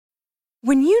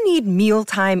When you need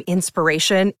mealtime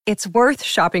inspiration, it's worth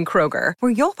shopping Kroger,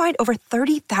 where you'll find over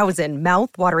 30,000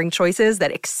 mouth-watering choices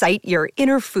that excite your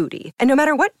inner foodie. And no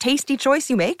matter what tasty choice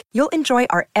you make, you'll enjoy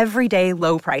our everyday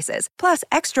low prices, plus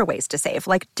extra ways to save,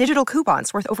 like digital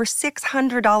coupons worth over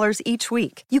 $600 each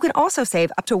week. You can also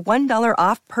save up to $1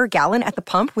 off per gallon at the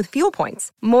pump with fuel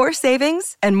points. More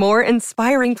savings and more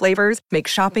inspiring flavors make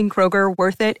shopping Kroger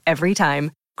worth it every time.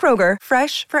 Kroger,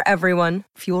 fresh for everyone.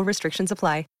 Fuel restrictions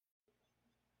apply.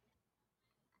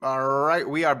 All right,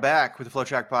 we are back with the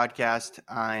FloTrack podcast.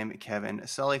 I'm Kevin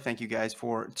Sully. Thank you guys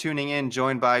for tuning in.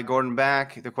 Joined by Gordon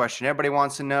Back. The question everybody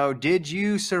wants to know: did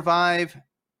you survive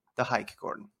the hike,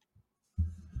 Gordon?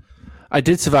 I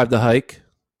did survive the hike.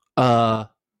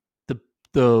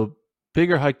 The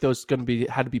bigger hike though is going to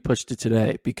had to be pushed to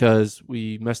today because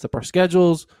we messed up our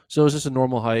schedules. So it was just a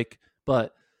normal hike.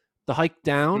 But the hike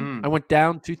down, I went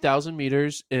down 2,000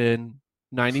 meters in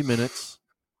 90 minutes,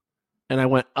 and I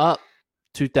went up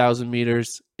 2,000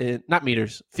 meters in, not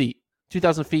meters, feet,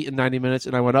 2,000 feet in 90 minutes.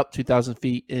 And I went up 2,000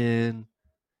 feet in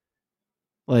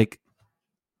like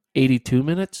 82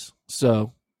 minutes.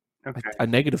 So a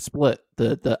negative split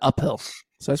the uphill.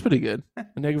 So that's pretty good.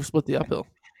 A negative split the uphill.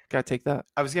 Got to take that.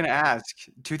 I was going to ask,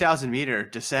 2,000 meter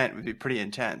descent would be pretty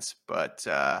intense, but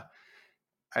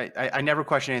I never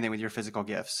question anything with your physical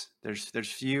gifts.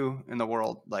 There's few in the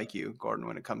world like you, Gordon,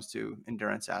 when it comes to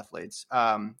endurance athletes.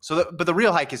 But the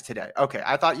real hike is today. Okay,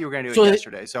 I thought you were going to do it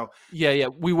yesterday. So yeah,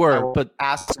 we were, but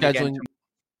scheduling.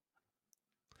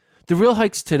 The real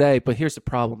hike's today, but here's the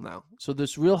problem now. So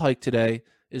this real hike today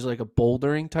is like a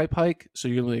bouldering type hike. So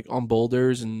you're like on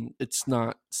boulders, and it's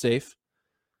not safe.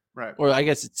 Right. Or I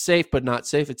guess it's safe, but not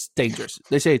safe. It's dangerous.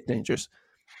 They say it's dangerous,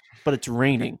 but it's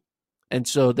raining. And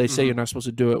so they say you're not supposed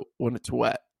to do it when it's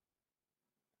wet.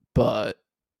 But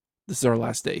this is our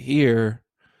last day here.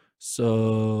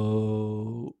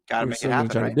 So gotta make it happen,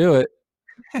 try right? to do it.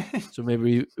 So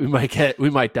maybe we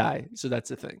might die. So that's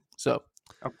the thing. So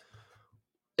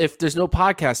if there's no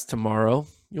podcast tomorrow,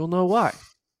 you'll know why.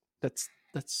 That's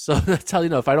how you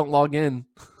know. If I don't log in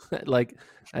at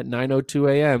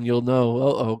 9:02 a.m., you'll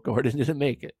know, Gordon didn't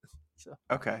make it. So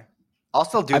okay. I'll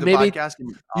still do the podcast.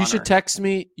 You should text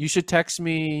me. You should text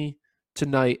me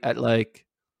tonight at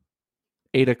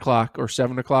 8 o'clock or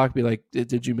 7 o'clock. Be like,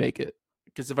 did you make it?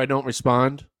 Because if I don't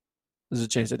respond, there's a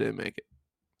chance I didn't make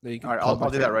it. All right, I'll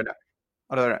do that right now.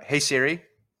 I'll do that right now. Hey Siri,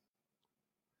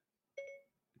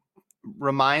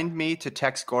 remind me to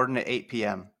text Gordon at 8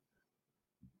 p.m.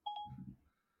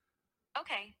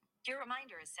 Okay, your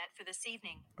reminder is set for this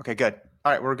evening. Okay, good.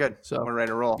 All right, we're good. So we're ready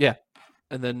to roll. Yeah,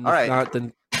 and then all right. If not,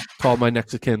 then call my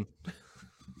next of kin.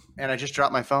 And I just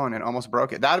dropped my phone and almost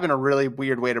broke it. That would have been a really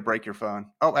weird way to break your phone.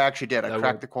 Oh, I actually did. I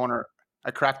cracked the corner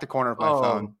of my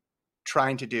phone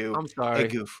trying to do a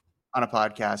goof on a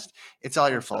podcast. It's all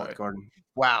your fault, Gordon.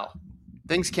 Wow.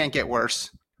 Things can't get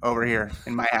worse over here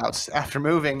in my house after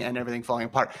moving and everything falling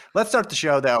apart. Let's start the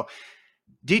show, though.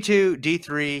 D2,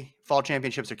 D3 fall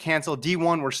championships are canceled.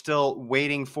 D1, we're still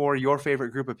waiting for your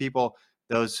favorite group of people,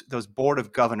 those board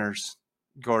of governors,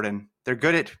 Gordon. They're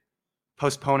good at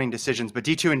postponing decisions, but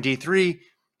D2 and D3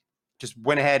 just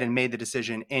went ahead and made the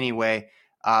decision anyway.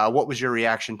 What was your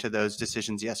reaction to those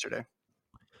decisions yesterday?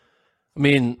 I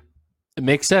mean, it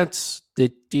makes sense.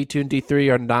 The D2 and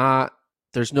D3 are not,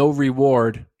 there's no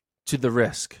reward to the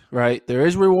risk, right? There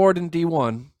is reward in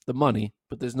D1, the money,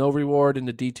 but there's no reward in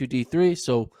the D2, D3.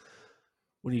 So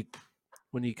when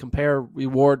you compare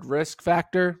reward risk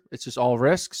factor, it's just all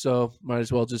risk. So might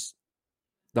as well just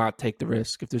not take the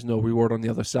risk if there's no reward on the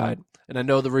other side. And I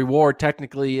know the reward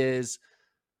technically is,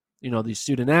 these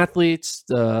student athletes,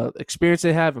 the experience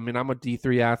they have. I mean, I'm a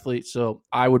D3 athlete, so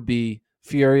I would be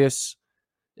furious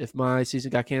if my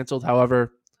season got canceled.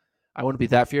 However, I wouldn't be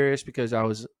that furious because I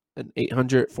was an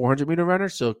 800, 400 meter runner.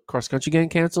 So cross country getting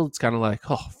canceled, it's kind of like,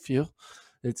 oh, phew.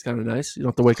 It's kind of nice. You don't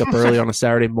have to wake up early on a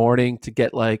Saturday morning to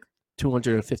get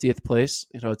 250th place.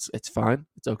 It's fine.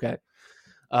 It's okay.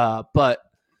 But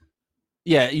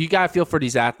yeah, you got to feel for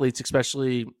these athletes,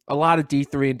 especially a lot of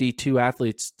D3 and D2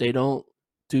 athletes. They don't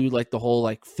do the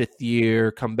whole fifth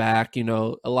year come back.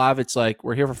 A lot of it's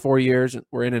we're here for 4 years,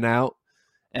 we're in and out,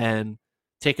 and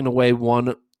taking away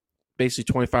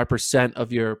basically 25%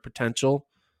 of your potential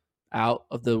out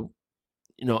of the,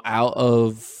 out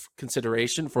of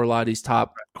consideration for a lot of these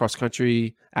top cross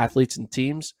country athletes and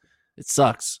teams. It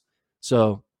sucks.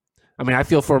 So, I mean, I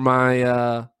feel for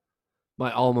my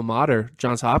my alma mater,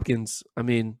 Johns Hopkins. I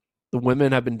mean, the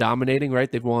women have been dominating,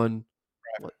 right? They've won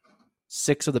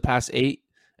 6 of the past 8.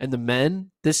 And the men,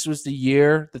 this was the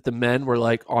year that the men were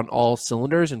on all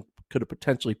cylinders and could have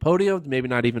potentially podiumed,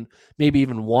 maybe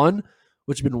even won,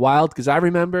 which has been wild because I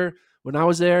remember When I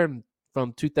was there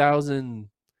from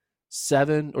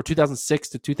 2007 or 2006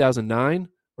 to 2009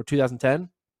 or 2010,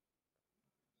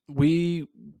 we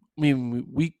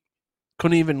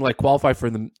couldn't even like qualify for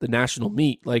the national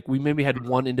meet. Like we maybe had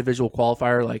one individual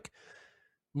qualifier, like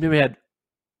maybe had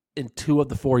in 2 of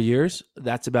the 4 years.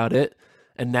 That's about it.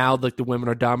 And now like the women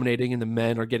are dominating and the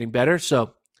men are getting better.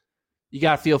 So you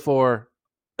got to feel for,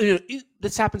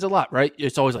 this happens a lot, right?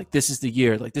 It's always like, this is the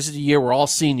year. Like this is the year we're all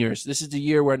seniors. This is the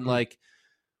year when like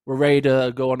we're ready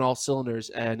to go on all cylinders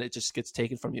and it just gets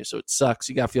taken from you. So it sucks.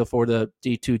 You got to feel for the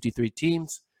D2, D3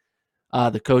 teams,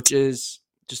 the coaches,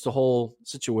 just the whole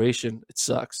situation. It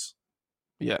sucks.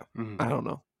 Yeah. I don't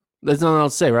know. There's nothing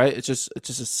else to say, right? It's just a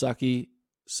sucky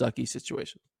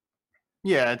situation.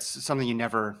 Yeah, it's something you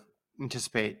never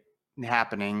anticipate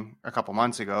happening a couple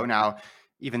months ago. Now,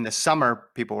 even this summer,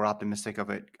 people were optimistic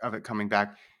of it coming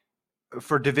back.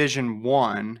 For Division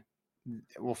 1,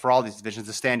 well, for all these divisions,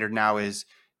 the standard now is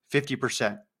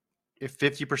 50%. If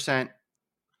 50%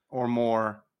 or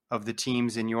more of the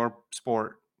teams in your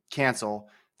sport cancel,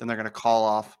 then they're going to call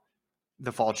off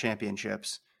the fall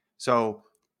championships. So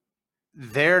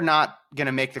they're not going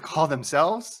to make the call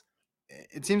themselves.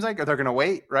 It seems like they're going to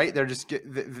wait, right?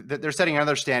 They're setting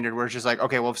another standard where it's just like,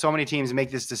 okay, well, if so many teams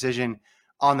make this decision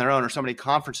on their own or so many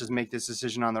conferences make this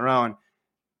decision on their own,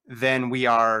 then we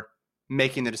are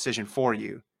making the decision for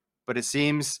you. But it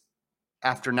seems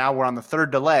after now we're on the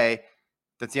third delay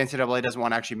that the NCAA doesn't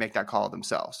want to actually make that call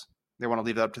themselves. They want to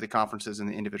leave it up to the conferences and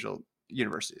the individual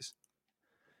universities.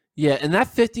 Yeah, and that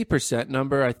 50%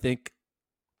 number, I think,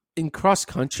 in cross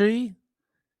country,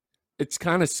 it's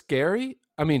kind of scary.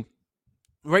 I mean,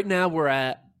 right now we're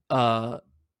at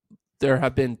there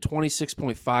have been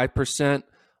 26.5%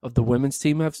 of the women's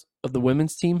team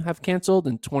have canceled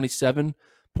and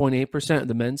 27.8% of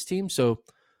the men's team. So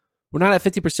we're not at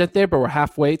 50% there, but we're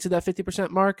halfway to that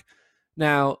 50% mark.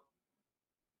 Now,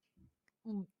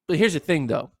 but here's the thing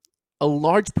though. A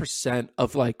large percent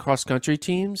of like cross country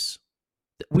teams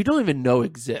we don't even know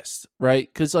exist, right?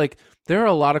 Because like there are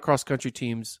a lot of cross country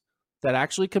teams that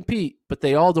actually compete, but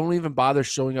they all don't even bother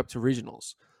showing up to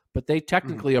regionals. But they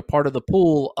technically are part of the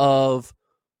pool of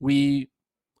we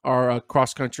are a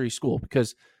cross country school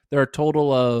because there are a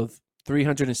total of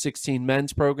 316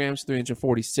 men's programs,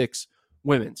 346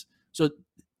 women's. So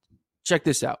check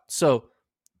this out. So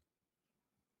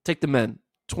take the men,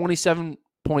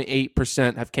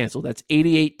 27.8% have canceled. That's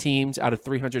 88 teams out of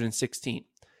 316.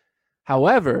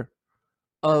 However,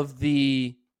 of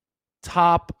the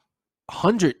top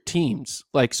 100 teams,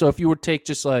 like, so if you would take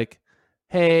just like,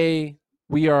 hey,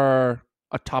 we are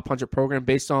a top 100 program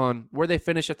based on where they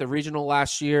finished at the regional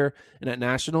last year and at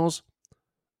nationals,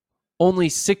 only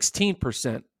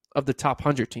 16% of the top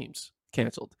 100 teams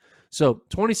canceled. So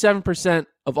 27%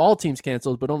 of all teams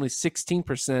canceled, but only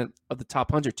 16% of the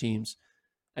top 100 teams.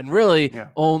 And really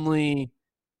only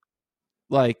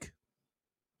like,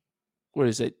 what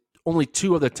is it? Only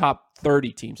 2 of the top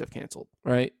 30 teams have canceled,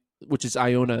 right? Which is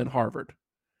Iona and Harvard.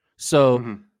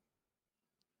 So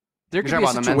there could be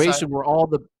a situation where all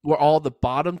the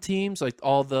bottom teams, like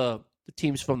all the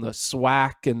teams from the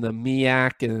SWAC and the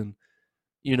MEAC and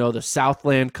the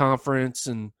Southland Conference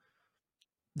and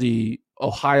the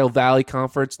Ohio Valley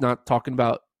Conference, not talking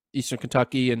about Eastern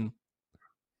Kentucky and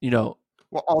well,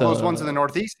 all those ones in the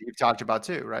Northeast that you've talked about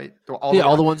too, right?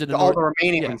 All the ones in the all the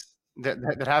remaining ones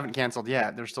that haven't canceled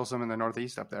yet. There's still some in the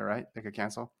Northeast up there, right? They could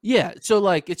cancel. Yeah. So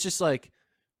like, it's just like,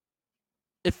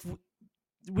 if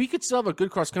we could still have a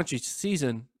good cross country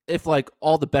season if like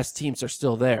all the best teams are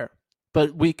still there,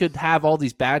 but we could have all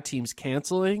these bad teams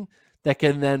canceling that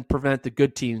can then prevent the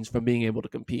good teams from being able to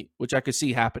compete, which I could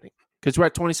see happening because we're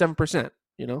at 27%,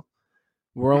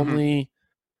 we're only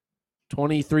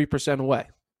 23% away,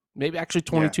 maybe actually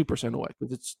 22% away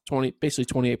because it's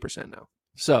basically 28% now.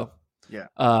 So it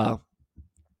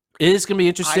is going to be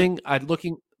interesting. What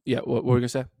were we going to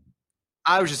say?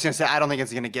 I was just going to say, I don't think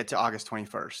it's going to get to August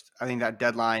 21st. I think that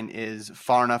deadline is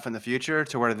far enough in the future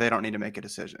to where they don't need to make a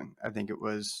decision. I think it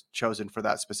was chosen for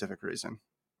that specific reason.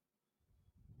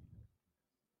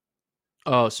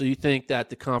 Oh, so you think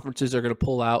that the conferences are going to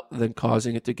pull out, then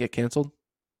causing it to get canceled?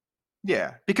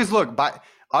 Yeah, because look, by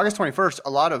August 21st,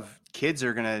 a lot of kids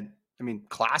are going to,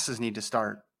 classes need to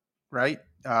start, right?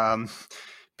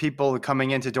 People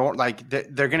coming into dorm, like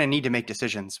they're going to need to make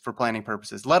decisions for planning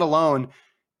purposes, let alone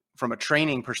from a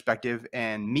training perspective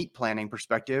and meet planning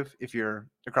perspective. If you're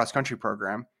a cross country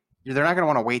program, they're not going to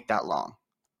want to wait that long,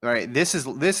 right? This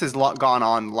has gone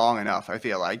on long enough. I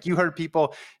feel like you heard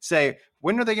people say,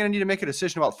 when are they going to need to make a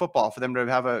decision about football for them to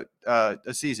have a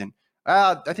season?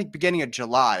 I think beginning of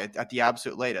July at the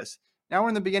absolute latest. Now we're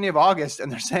in the beginning of August,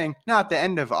 and they're saying not the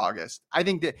end of August. I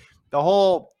think that the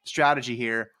whole strategy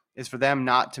here is for them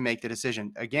not to make the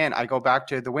decision. Again, I go back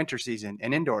to the winter season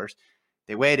and indoors.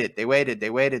 They waited,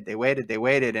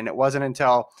 and it wasn't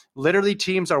until literally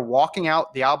teams are walking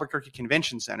out the Albuquerque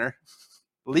Convention Center,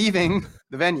 leaving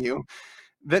the venue,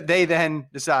 that they then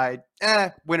decide,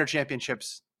 winter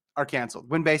championships are canceled,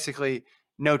 when basically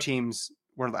no teams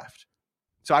were left.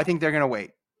 So I think they're going to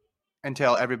wait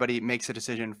until everybody makes a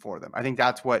decision for them. I think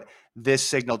that's what this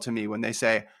signaled to me when they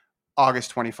say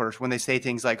August 21st, when they say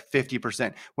things like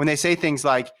 50%, when they say things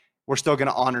like we're still going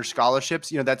to honor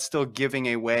scholarships, that's still giving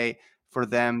a way for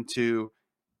them to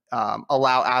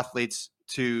allow athletes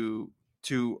to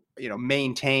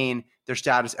maintain their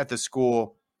status at the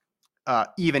school,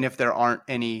 even if there aren't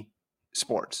any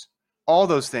sports. All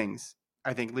those things,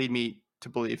 I think, lead me to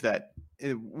believe that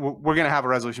we're going to have a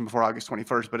resolution before August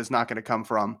 21st, but it's not going to come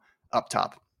from up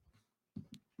top.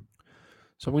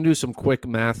 So I'm going to do some quick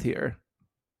math here.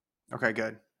 Okay,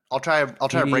 good. I'll try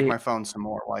to break my phone some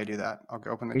more while I do that. I'll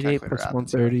go open the calculator plus app.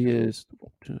 130 is.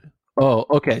 Oh,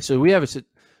 okay. So we have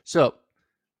so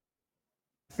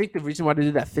I think the reason why they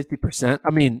did that 50%. I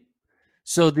mean,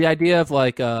 so the idea of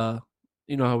like how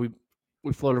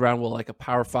we float around with like a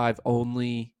Power 5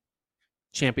 only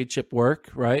championship work,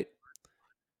 right?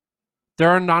 There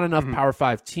are not enough Power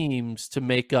 5 teams to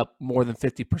make up more than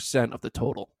 50% of the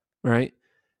total, right?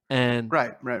 And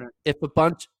right. If a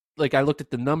bunch, like I looked at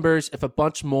the numbers, if a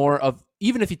bunch more of,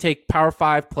 even if you take Power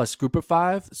 5 plus Group of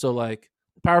 5, so like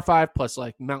Power 5 plus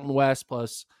like Mountain West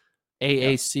plus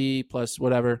AAC plus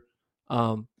whatever,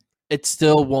 it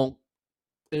still won't.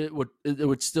 It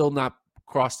would still not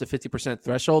cross the 50%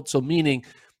 threshold. So meaning,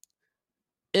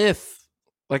 if,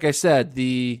 like I said,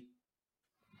 the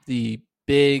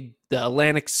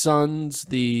Atlantic Suns,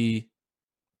 the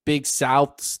Big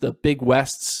Souths, the Big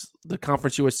Wests, the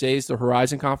Conference USAs, the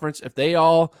Horizon Conference, if they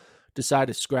all decide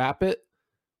to scrap it,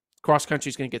 cross country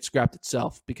is going to get scrapped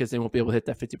itself because they won't be able to hit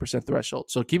that 50% threshold.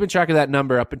 So keeping track of that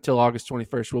number up until August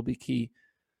 21st will be key.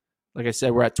 Like I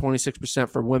said, we're at 26%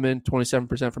 for women,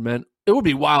 27% for men. It would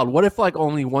be wild. What if like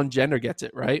only one gender gets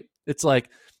it, right? It's like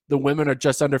the women are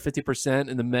just under 50%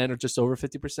 and the men are just over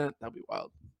 50%. That'd be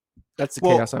wild. That's the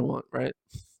chaos I want, right?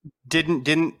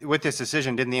 Didn't with this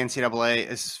decision, didn't the NCAA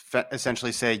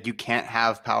essentially say you can't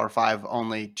have Power 5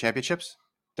 only championships?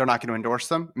 They're not going to endorse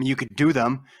them. I mean, you could do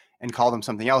them and call them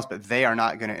something else, but they are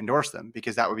not going to endorse them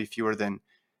because that would be fewer than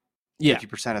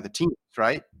 50% of the teams,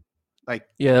 right? Like,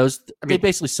 they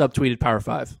basically subtweeted Power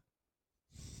 5.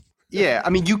 Yeah, I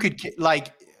mean, you could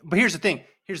but here's the thing.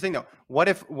 Here's the thing, though. What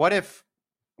if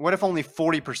only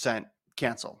 40%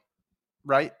 cancel,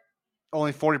 right?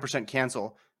 Only 40%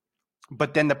 cancel,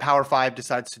 but then the Power 5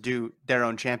 decides to do their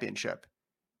own championship.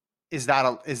 Is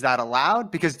that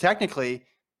allowed? Because technically,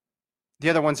 the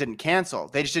other ones didn't cancel.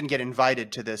 They just didn't get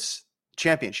invited to this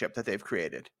championship that they've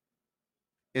created.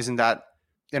 Isn't that,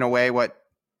 in a way, what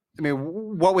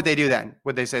would they do then?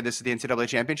 Would they say this is the NCAA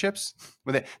championships?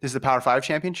 This is the Power 5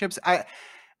 championships? I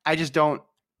just don't.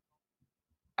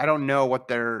 I don't know what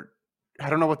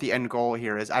the end goal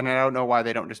here is, and I don't know why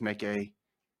they don't just make a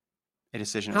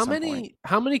decision.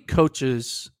 How many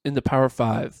coaches in the Power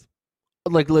 5,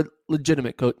 like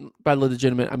legitimate coach? By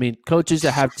legitimate, I mean coaches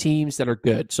that have teams that are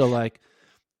good. So like,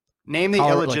 name the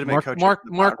illegitimate coaches.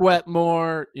 Mark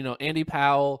Wetmore, Andy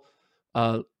Powell,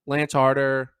 Lance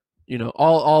Harder.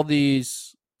 All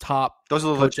these top. Those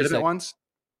are the legitimate ones.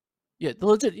 Yeah, the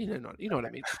legit. You know what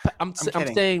I mean. I'm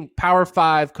saying Power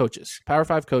 5 coaches. Power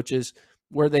 5 coaches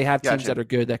where they have teams that are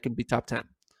good that can be top 10.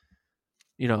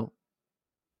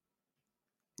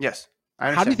 Yes. I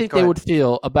understand. How do you think they would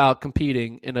feel about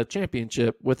competing in a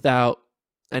championship without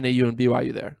NAU and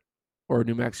BYU there, or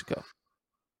New Mexico?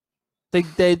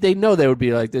 They know they would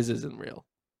be like, this isn't real.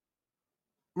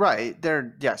 Right.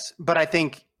 Yes, but I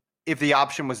think if the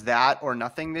option was that or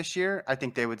nothing this year, I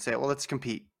think they would say, well, let's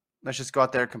compete. Let's just go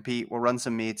out there, compete. We'll run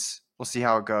some meets. We'll see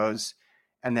how it goes.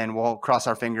 And then we'll cross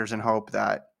our fingers and hope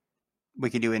that we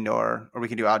can do indoor or we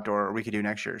can do outdoor or we can do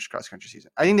next year's cross country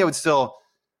season. I think they would still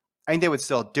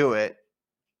do it.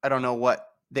 I don't know what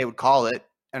they would call it.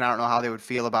 And I don't know how they would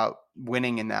feel about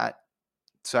winning in that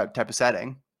type of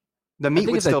setting. The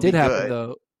meet would still be good.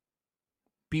 Though,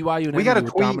 BYU and NAU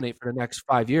would dominate for the next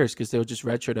 5 years because they would just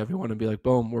redshirt everyone and be like,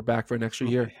 boom, we're back for an extra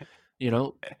year.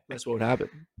 That's what would happen.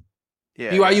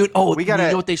 Yeah. BYU, you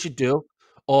know what they should do?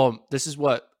 This is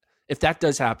what, if that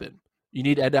does happen, you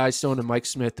need Ed Eyestone and Mike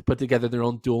Smith to put together their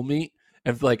own dual meet.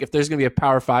 And if there's going to be a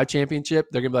Power 5 championship,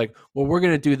 they're going to be like, well, we're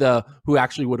going to do the who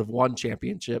actually would have won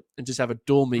championship and just have a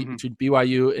dual meet between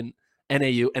BYU and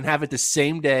NAU and have it the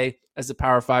same day as the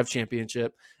Power 5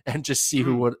 championship and just see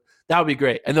who would. That would be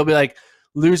great. And they'll be like,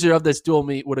 loser of this dual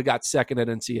meet would have got second at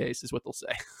NCAAs is what they'll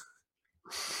say.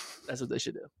 That's what they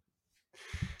should do.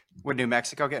 Would New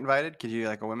Mexico get invited? Could you do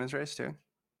like a women's race too?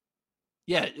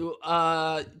 Yeah.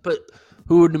 But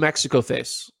who would New Mexico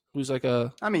face? Who's like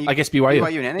a? I mean, I guess BYU.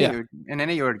 BYU and NAU, and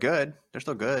NAU are good. They're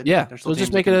still good. Yeah. So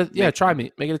just make it a try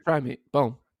meet. Make it a try meet.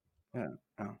 Boom. Yeah.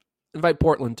 Oh. Invite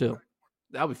Portland too.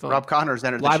 That'll be fun. Rob Connors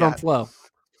entered live the chat. on Flow.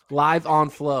 Live on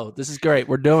Flow. This is great.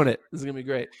 We're doing it. This is gonna be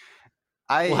great.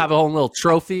 We'll have a whole little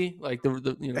trophy, like the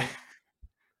the People's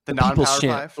non-power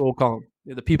Champ. five. We'll call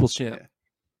them the People's Champ. Yeah.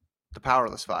 The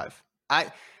powerless five.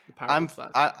 I'm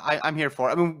here for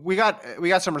it. I mean, we got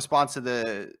some response to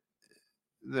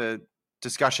the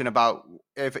discussion about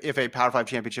if a Power 5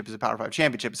 championship is a Power 5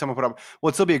 championship. Someone put up, well,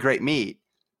 it'd still be a great meet,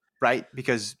 right?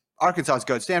 Because Arkansas is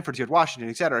good, Stanford's good, Washington,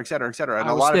 et cetera, et cetera, et cetera. And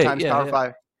a lot of times Power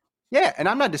 5. Yeah, and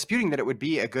I'm not disputing that it would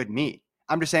be a good meet.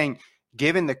 I'm just saying,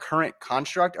 given the current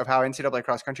construct of how NCAA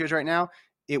cross country is right now,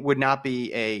 it would not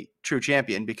be a true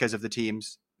champion because of the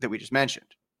teams that we just mentioned.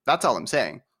 That's all I'm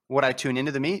saying. Would I tune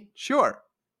into the meet? Sure.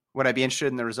 Would I be interested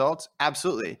in the results?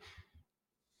 Absolutely.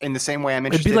 In the same way I'm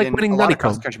interested in a lot of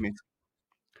cross country meets.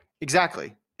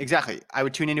 Exactly. I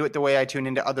would tune into it the way I tune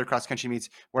into other cross country meets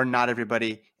where not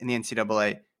everybody in the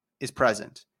NCAA is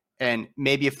present. And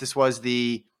maybe if this was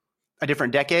a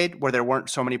different decade where there weren't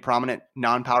so many prominent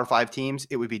non-Power 5 teams,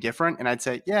 it would be different. And I'd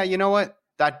say, yeah, you know what?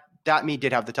 That meet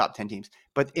did have the top 10 teams.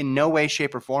 But in no way,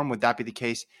 shape, or form would that be the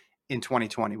case in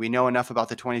 2020. We know enough about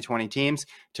the 2020 teams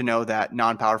to know that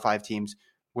non-Power 5 teams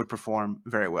would perform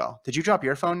very well. Did you drop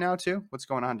your phone now too? What's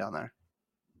going on down there?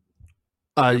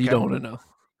 You don't want to know.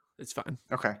 It's fine.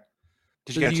 Okay.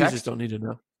 Did you get a text? Users don't need to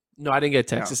know. No, I didn't get a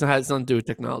text. No. It has nothing to do with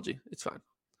technology. It's fine.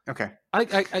 Okay.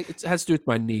 It has to do with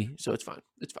my knee, so it's fine.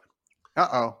 It's fine.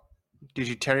 Uh-oh. Did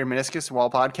you tear your meniscus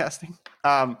while podcasting?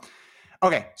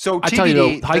 Okay. So I tell you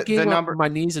though, hiking the number my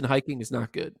knees and hiking is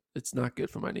not good. It's not good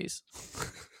for my knees.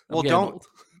 Well, don't,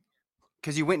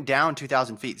 because you went down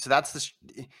 2,000 feet. So that's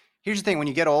here's the thing. When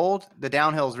you get old, the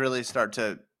downhills really start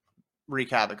to wreak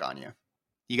havoc on you.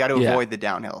 You got to avoid the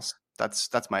downhills.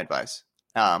 That's my advice.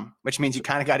 Which means you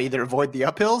kind of got to either avoid the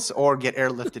uphills or get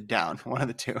airlifted down. One of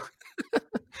the two.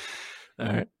 All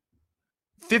right.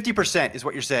 50% is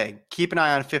what you're saying. Keep an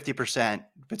eye on 50%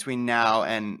 between now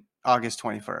and August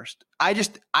 21st. I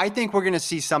think we're going to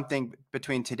see something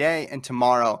between today and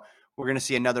tomorrow. We're going to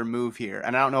see another move here.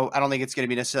 And I don't think it's going to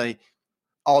be necessarily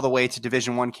all the way to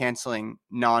Division I canceling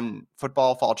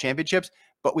non-football fall championships,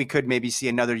 but we could maybe see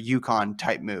another UConn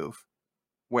type move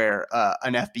where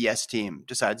an FBS team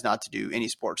decides not to do any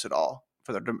sports at all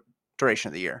for the duration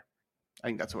of the year. I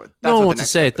think that's what. No one wants to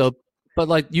say it though, but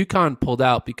like UConn pulled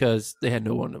out because they had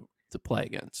no one to play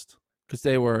against because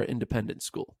they were an independent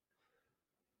school.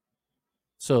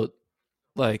 So,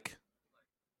 like,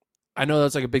 I know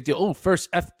that's like a big deal. Oh,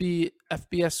 first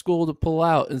FBS school to pull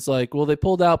out. And it's like, well, they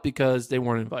pulled out because they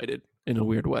weren't invited in a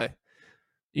weird way.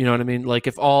 You know what I mean? Like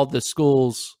if all the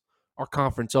schools are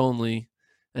conference only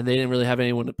and they didn't really have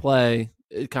anyone to play,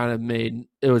 it kind of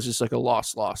it was just like a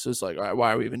loss. It's like, all right,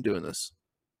 why are we even doing this?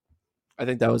 I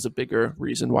think that was a bigger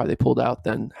reason why they pulled out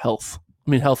than health.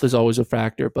 I mean, health is always a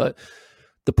factor, but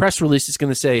the press release is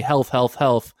going to say health,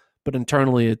 but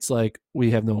internally it's like,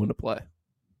 we have no one to play.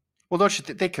 Well, don't you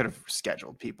think they could have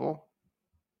scheduled people?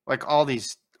 Like all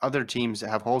these other teams that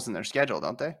have holes in their schedule,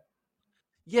 don't they?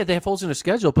 Yeah, they have holes in their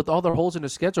schedule, but all their holes in their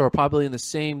schedule are probably in the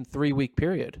same 3-week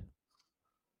period.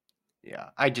 Yeah,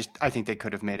 I think they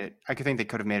could have made it. I think they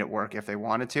could have made it work if they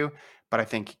wanted to, but I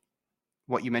think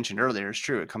what you mentioned earlier is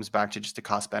true. It comes back to just a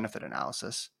cost-benefit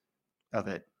analysis of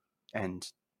it, and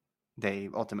they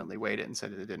ultimately weighed it and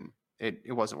said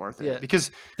it wasn't worth it. Yeah.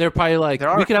 Because they're probably like,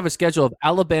 we could have a schedule of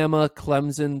Alabama,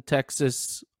 Clemson,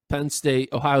 Texas, Penn State,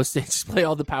 Ohio State, just play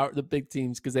all the big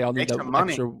teams because they all need that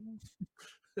money. Extra.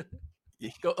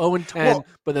 Go 0-10,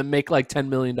 but then make like $10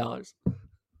 million.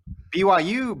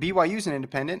 BYU's an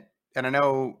independent, and I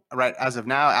know right as of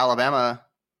now, Alabama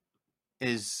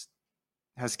has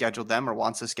scheduled them or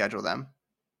wants to schedule them,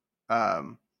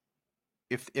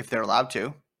 if they're allowed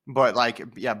to. But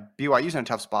BYU's in a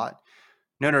tough spot.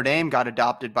 Notre Dame got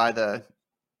adopted by the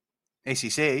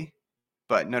ACC,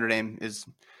 but Notre Dame is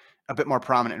a bit more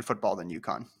prominent in football than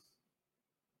UConn.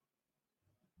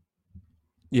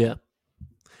 Yeah.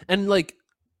 And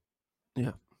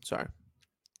sorry.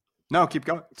 No, keep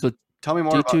going. So tell me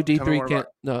more D2, about D3 can't.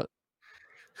 No.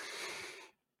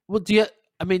 Well, do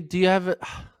you have it?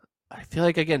 I feel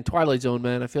like, again, Twilight Zone,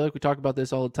 man. I feel like we talk about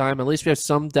this all the time. At least we have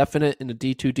some definite in the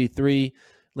D2, D3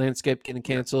 landscape getting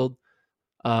canceled.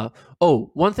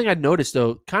 One thing I noticed,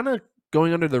 though, kind of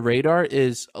going under the radar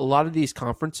is a lot of these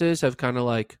conferences have kind of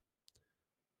like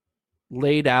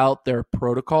laid out their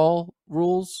protocol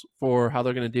rules for how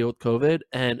they're going to deal with COVID,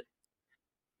 and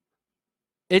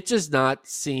it does not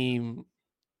seem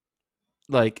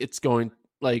like it's going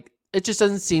like it just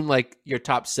doesn't seem like your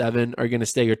top 7 are going to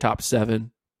stay your top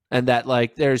 7, and that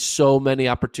like there's so many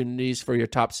opportunities for your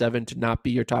top 7 to not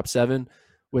be your top 7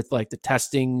 with like the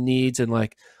testing needs, and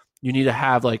like you need to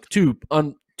have like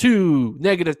two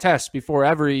negative tests before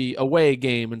every away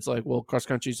game. And it's like, well, cross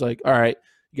country's like, all right,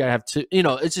 you gotta have 2.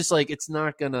 It's just like it's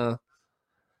not gonna.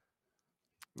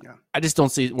 Yeah, I just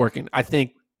don't see it working. I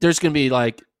think there's gonna be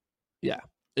like,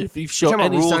 if you show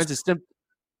any signs of symptoms.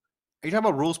 Are you talking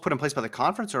about rules put in place by the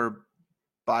conference or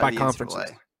by the conferences?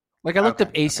 NCAA? Like I looked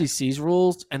up ACC's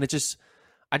rules, and I just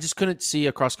couldn't see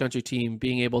a cross country team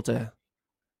being able to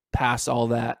pass all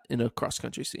that in a cross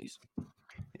country season.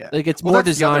 Yeah, like it's more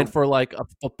designed for like a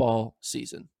football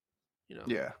season.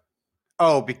 Yeah.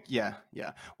 Oh, yeah.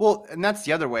 Well, and that's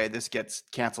the other way this gets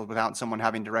canceled without someone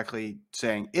having directly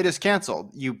saying it is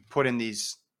canceled. You put in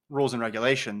these rules and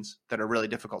regulations that are really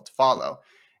difficult to follow,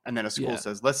 and then a school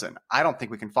says, "Listen, I don't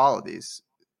think we can follow these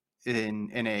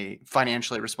in a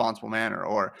financially responsible manner,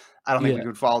 or I don't think we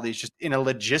could follow these just in a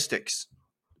logistics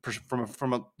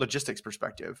from a logistics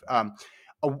perspective."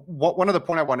 One other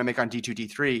point I want to make on D2,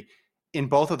 D3, in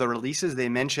both of the releases, they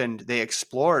mentioned they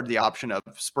explored the option of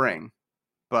spring,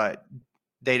 but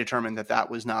they determined that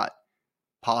was not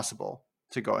possible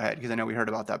to go ahead, because I know we heard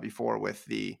about that before with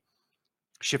the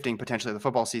shifting potentially the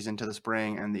football season to the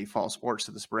spring and the fall sports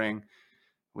to the spring.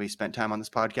 We spent time on this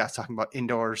podcast talking about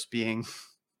indoors being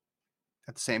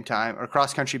at the same time, or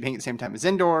cross country being at the same time as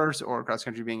indoors, or cross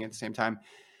country being at the same time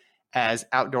as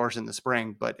outdoors in the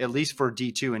spring. But at least for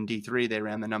D2 and D3, they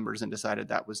ran the numbers and decided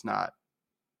that was not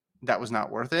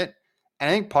worth it. And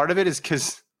I think part of it is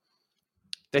because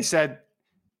they said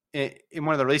in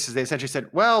one of the releases, they essentially said,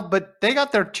 well, but they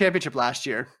got their championship last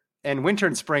year and winter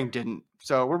and spring didn't.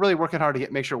 So we're really working hard to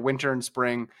make sure winter and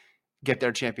spring get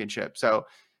their championship. So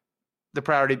the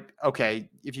priority, okay,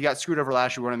 if you got screwed over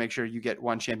last year, we want to make sure you get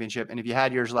one championship. And if you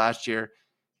had yours last year,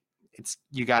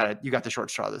 you got the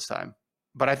short straw this time.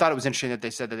 But I thought it was interesting that they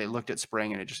said that they looked at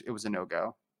spring and it was a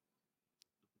no-go.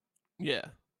 Yeah.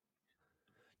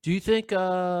 Do you think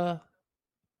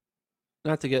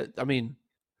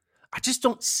I just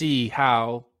don't see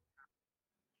how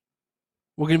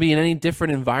we're going to be in any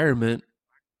different environment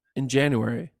in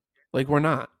January. Like we're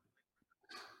not.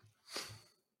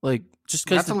 Like just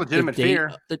because that's a legitimate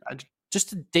fear.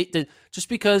 Just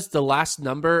because the last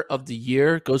number of the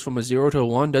year goes from a 0 to a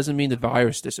 1 doesn't mean the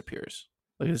virus disappears.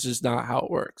 Like it's just not how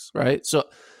it works, right? So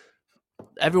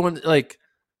everyone like.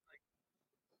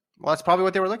 Well, that's probably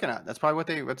what they were looking at. That's probably what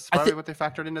they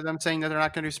factored into them saying that they're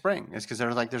not going to do spring, is because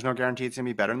they're like, there's no guarantee it's going to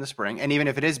be better in the spring. And even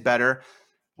if it is better,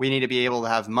 we need to be able to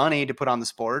have money to put on the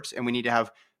sports, and we need to have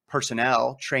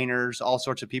personnel, trainers, all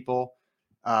sorts of people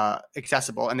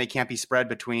accessible, and they can't be spread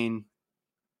between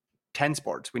 10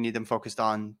 sports. We need them focused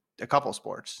on a couple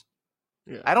sports.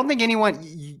 Yeah. I don't think anyone,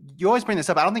 you always bring this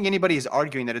up, I don't think anybody is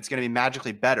arguing that it's going to be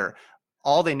magically better.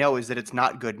 All they know is that it's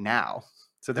not good now.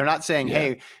 So they're not saying,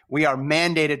 hey, we are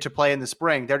mandated to play in the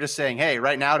spring. They're just saying, hey,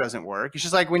 right now doesn't work. It's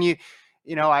just like when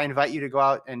I invite you to go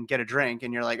out and get a drink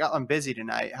and you're like, oh, I'm busy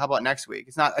tonight. How about next week?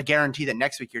 It's not a guarantee that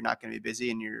next week you're not going to be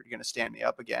busy and you're going to stand me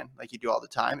up again like you do all the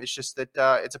time. It's just that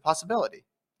it's a possibility,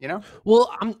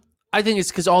 Well, I think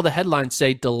it's because all the headlines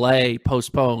say delay,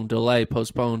 postpone, delay,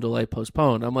 postpone, delay,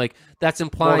 postpone. I'm like, that's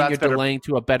implying you're delaying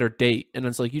to a better date. And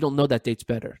it's like, you don't know that date's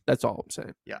better. That's all I'm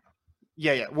saying. Yeah.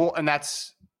 Well, and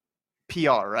that's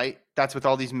PR, right? That's with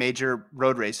all these major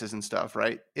road races and stuff,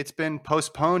 right? It's been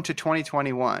postponed to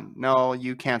 2021. No,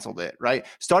 you canceled it, right?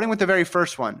 Starting with the very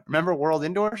first one. Remember World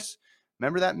Indoors?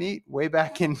 Remember that meet way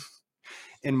back in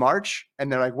March?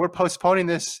 And they're like, we're postponing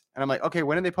this. And I'm like, okay,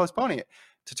 when are they postponing it?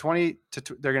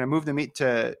 They're going to move the meet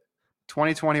to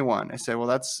 2021. I said, well,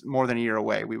 that's more than a year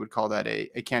away. We would call that a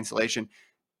cancellation.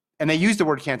 And they use the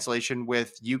word cancellation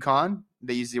with UConn.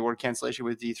 They use the word cancellation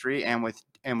with D3 and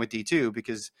with D2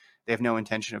 because they have no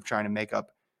intention of trying to make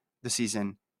up the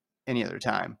season any other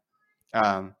time.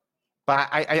 But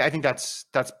I think that's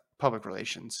public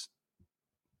relations.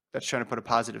 That's trying to put a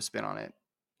positive spin on it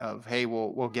of, hey,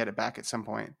 we'll get it back at some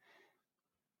point.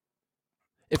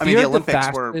 The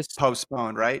Olympics were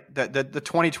postponed, right? The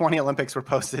 2020 Olympics were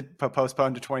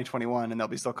postponed to 2021, and they'll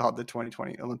be still called the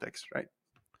 2020 Olympics, right?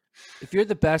 If you're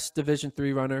the best Division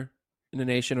III runner in the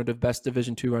nation or the best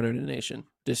Division II runner in the nation,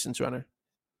 distance runner,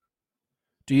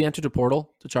 do you enter the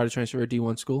portal to try to transfer a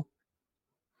D1 school?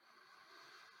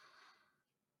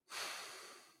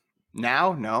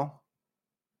 Now, no.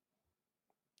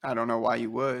 I don't know why you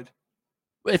would.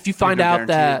 If you find out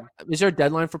that, is there a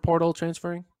deadline for portal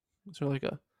transferring? Is there like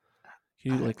a?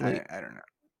 Can you like? I don't know.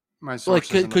 My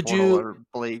sources in the portal are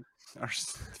bleak, are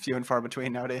few and far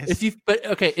between nowadays.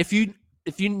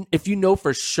 If you know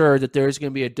for sure that there is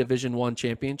going to be a Division I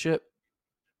championship,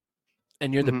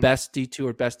 and you're the best D2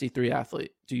 or best D3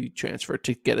 athlete, do you transfer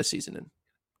to get a season in?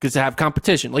 Because to have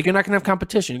competition, like you're not going to have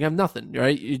competition, you're going to have nothing,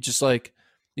 right? You just like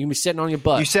you're going to be sitting on your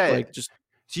butt. You said like just.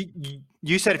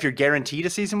 You said if you're guaranteed a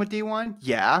season with D1,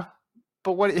 yeah,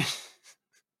 but what?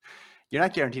 You're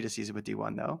not guaranteed a season with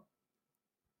D1 though.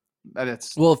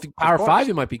 That's well, if you Power 5,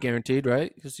 you might be guaranteed,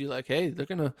 right? Because you're like, hey, they're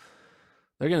gonna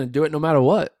do it no matter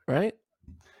what, right?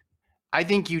 I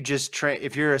think you just train.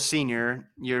 If you're a senior,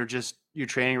 you're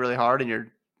training really hard,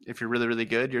 and if you're really really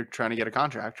good, you're trying to get a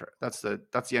contract. That's the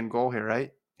end goal here,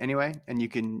 right? Anyway, and you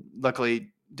can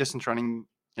luckily distance running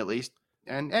at least,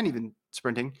 and even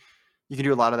sprinting, you can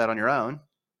do a lot of that on your own.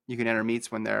 You can enter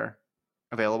meets when they're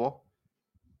available.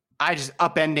 I just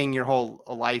upending your whole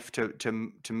life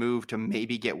to move to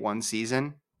maybe get one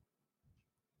season.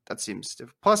 That seems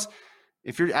stiff. Plus,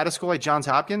 if you're at a school like Johns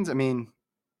Hopkins, I mean,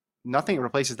 nothing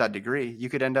replaces that degree. You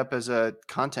could end up as a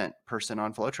content person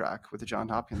on FloTrack with a Johns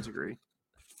Hopkins degree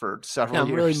for several years.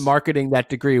 I'm really marketing that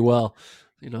degree well.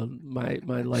 My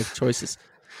life choices.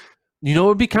 You know what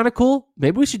would be kind of cool?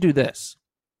 Maybe we should do this.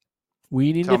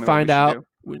 We need to find out.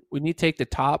 We need to take the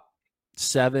top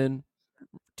 7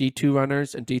 D2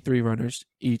 runners and D3 runners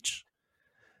each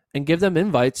and give them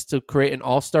invites to create an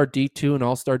all-star D2 and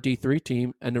all-star D3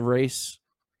 team and a race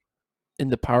in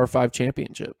the Power 5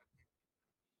 championship.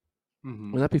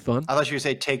 Wouldn't that be fun? I thought you would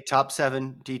say take top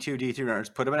 7 D2, D3 runners,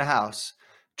 put them in a house,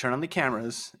 turn on the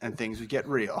cameras, and things would get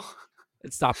real.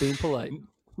 And stop being polite.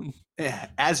 Yeah,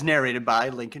 as narrated by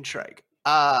Lincoln Shrike.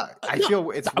 I feel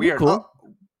it's weird. Cool.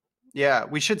 Yeah,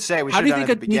 we should say we should have done it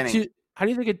at the beginning. How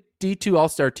do you think a D2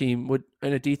 All-Star team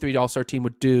and a D3 All-Star team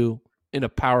would do in a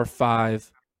Power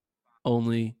 5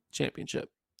 only championship?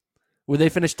 Would they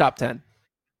finish top 10?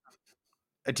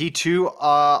 A D2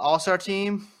 All-Star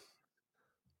team?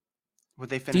 Would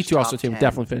they finish D2 All-Star team would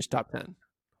definitely finish top 10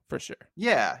 for sure.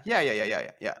 Yeah.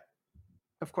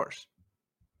 Of course.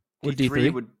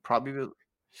 D3 would probably be.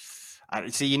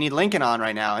 See, you need Lincoln on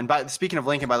right now. And speaking of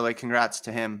Lincoln, by the way, congrats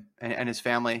to him and his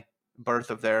family, birth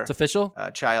of their it's official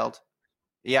child.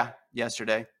 Yeah,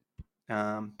 yesterday. Boy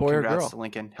congrats or girl? To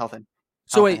Lincoln. Health and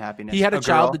happiness. He had a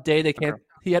child the day they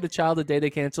He had a child the day they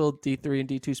canceled D3 and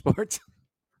D2 sports.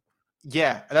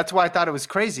 Yeah, that's why I thought it was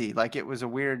crazy. Like it was a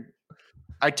weird.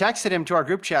 I texted him to our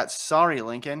group chat. Sorry,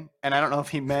 Lincoln, and I don't know if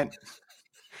he meant.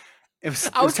 It was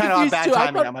kind of bad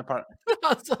timing on my part.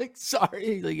 I was like,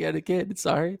 sorry, like you had a kid.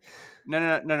 Sorry.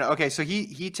 No. Okay, so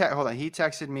he hold on. He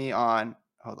texted me on.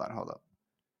 Hold up.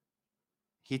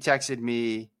 He texted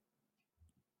me.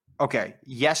 Okay,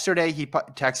 yesterday he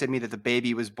texted me that the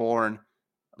baby was born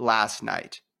last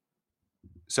night.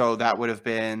 So that would have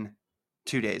been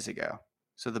 2 days ago.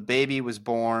 So the baby was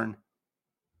born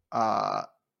on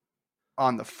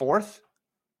the 4th,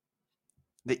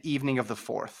 the evening of the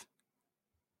 4th.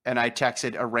 And I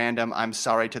texted a random I'm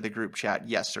sorry to the group chat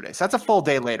yesterday. So that's a full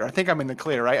day later. I think I'm in the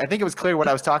clear, right? I think it was clear what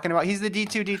I was talking about. He's the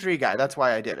D2, D3 guy. That's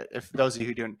why I did it. If those of you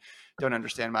who don't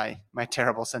understand my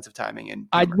terrible sense of timing. And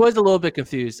I was a little bit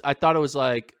confused. I thought it was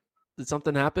like, did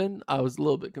something happen? I was a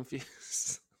little bit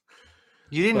confused.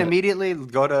 You didn't immediately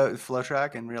go to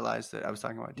FloTrack and realize that I was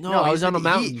talking about No, I was on a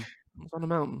mountain. I was on a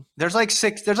mountain. There's like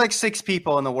six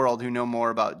people in the world who know more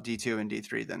about D2 and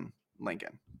D3 than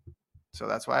Lincoln. So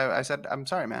that's why I said, I'm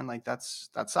sorry, man. Like that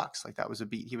sucks. Like that was a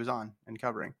beat he was on and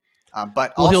covering.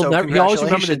 But also, he'll always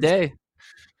remember the day.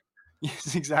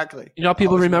 Yes, exactly. You know how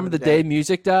people remember the day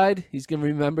music died? He's going to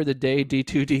remember the day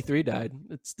D2, D3 died.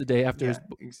 It's the day after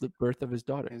the birth of his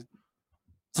daughter.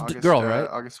 It's a girl, right?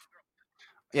 August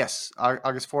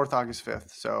 4th, August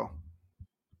 5th. So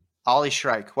Ollie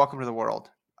Shrike, welcome to the world.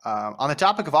 On the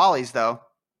topic of Ollies, though,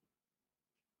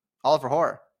 Oliver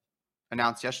Hoare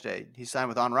announced yesterday he signed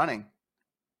with On Running,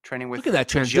 training with Look at that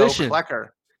transition. Joe Klecker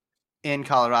in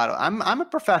Colorado. I'm a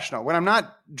professional. When I'm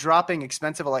not dropping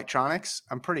expensive electronics,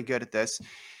 I'm pretty good at this.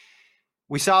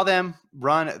 We saw them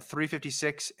run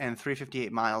 356 and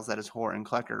 358 miles. That is Hoare and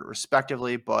Klecker,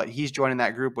 respectively. But he's joining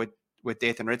that group with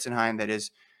Dathan Ritzenheim that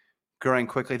is growing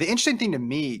quickly. The interesting thing to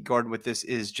me, Gordon, with this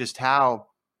is just how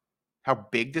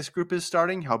big this group is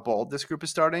starting, how bold this group is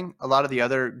starting. A lot of the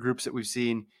other groups that we've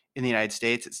seen in the United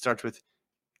States, it starts with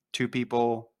 2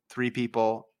 people, 3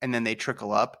 people, and then they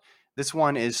trickle up. This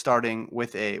one is starting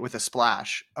with a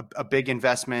splash, a big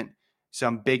investment,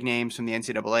 some big names from the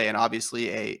NCAA, and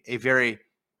obviously a very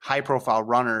high-profile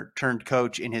runner turned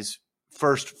coach in his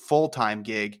first full-time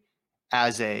gig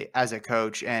as a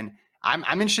coach. And I'm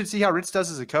interested to see how Ritz does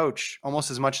as a coach,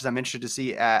 almost as much as I'm interested to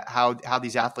see how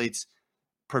these athletes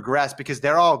progress, because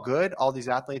they're all good. All these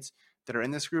athletes that are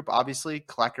in this group, obviously,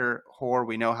 Klecker, Hoare,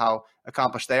 we know how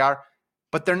accomplished they are,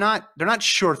 but they're not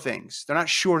sure things. They're not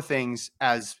sure things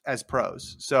as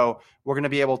pros. So we're going to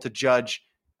be able to judge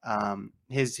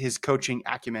his coaching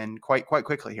acumen quite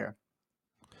quickly here.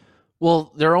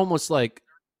 Well, they're almost like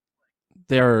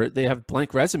they have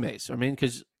blank resumes. I mean,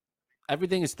 because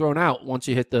everything is thrown out once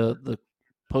you hit the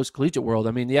post collegiate world.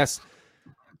 I mean, yes,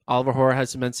 Oliver Hoare has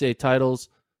some NCAA titles.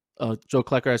 Joe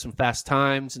Klecker has some fast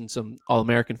times and some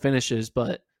All-American finishes,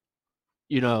 but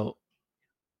are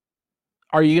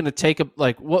you going to take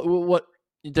what?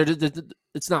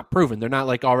 It's not proven. They're not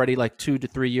like already like 2 to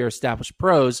 3 year established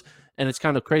pros, and it's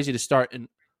kind of crazy to start in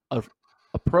a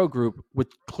pro group with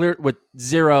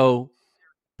zero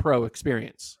pro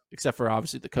experience, except for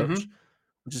obviously the coach. Mm-hmm.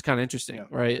 Which is kind of interesting,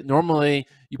 right? Normally,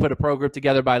 you put a pro group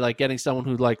together by like getting someone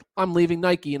who like, I'm leaving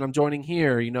Nike and I'm joining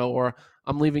here, or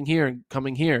I'm leaving here and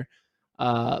coming here.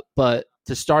 But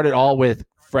to start it all with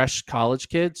fresh college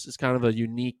kids is kind of a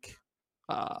unique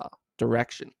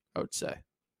direction, I would say.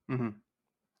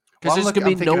 Because there's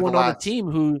going to be no one on the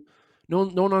team no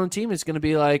one on the team is going to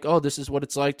be like, oh, this is what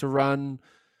it's like to run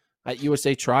at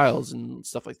USA trials and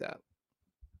stuff like that.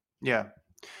 Yeah.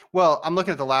 Well, I'm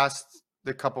looking at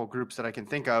the couple of groups that I can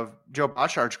think of. Joe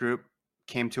Boschard's group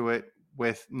came to it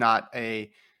with not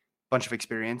a bunch of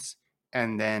experience.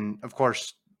 And then, of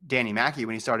course, Danny Mackey,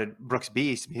 when he started Brooks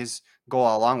Beast, his goal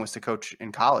all along was to coach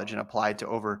in college and applied to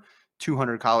over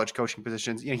 200 college coaching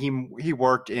positions. He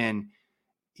worked in,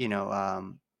 in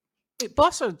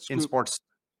sports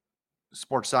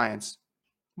science.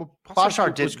 Well,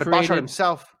 Boschard did, but Boschard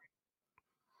himself,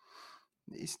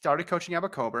 he started coaching Emma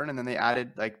Coburn, and then they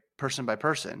added like person by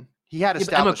person. He had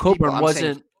established Emma Coburn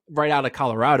wasn't right out of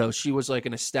Colorado. She was like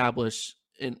an established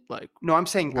in like. No, I'm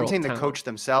saying the coach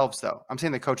themselves though. I'm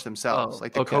saying the coach themselves.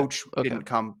 Coach didn't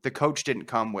come. The coach didn't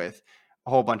come with a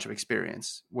whole bunch of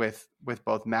experience with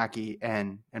both Mackey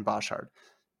and Boschard,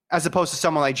 as opposed to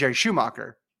someone like Jerry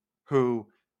Schumacher, who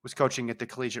was coaching at the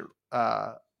collegiate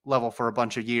level for a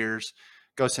bunch of years,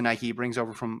 goes to Nike, brings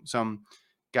over from some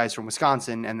guys from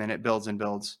Wisconsin, and then it builds and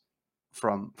builds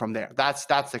from there. That's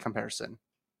the comparison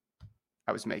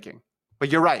I was making.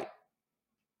 But you're right.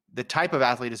 The type of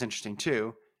athlete is interesting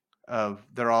too.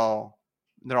 They're all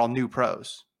new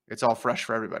pros. It's all fresh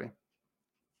for everybody.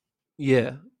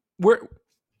 Yeah. Where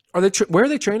are they? Where are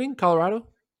they training? Colorado?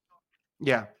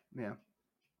 Yeah.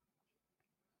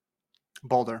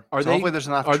 Boulder. Hopefully there's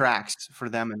enough tracks for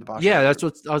them in the Bosch. Yeah, that's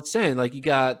what I was saying. Like you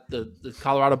got the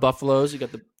Colorado Buffaloes.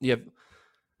 You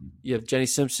have Jenny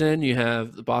Simpson. You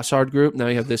have the Boschard group. Now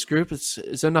you have this group. Is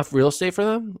there enough real estate for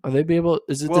them? Are they be able?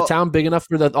 Is the town big enough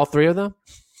for all three of them?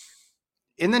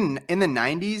 In the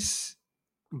 90s,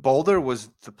 Boulder was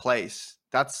the place.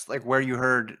 That's like where you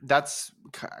heard. That's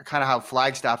kind of how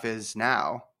Flagstaff is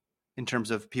now in terms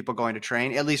of people going to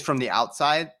train, at least from the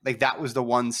outside. Like that was the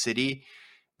one city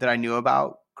that I knew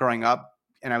about growing up.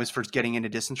 And I was first getting into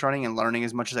distance running and learning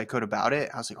as much as I could about it.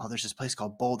 I was like, oh, there's this place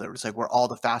called Boulder. It's like where all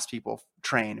the fast people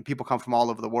train, and people come from all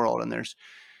over the world. And there's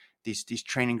these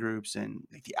training groups, and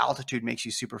like the altitude makes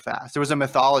you super fast. There was a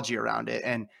mythology around it.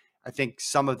 And I think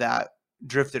some of that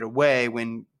drifted away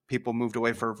when people moved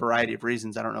away for a variety of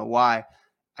reasons. I don't know why.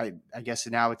 I guess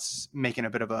now it's making a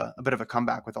bit of a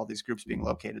comeback with all these groups being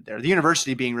located there. The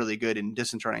university being really good in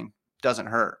distance running doesn't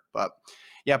hurt, but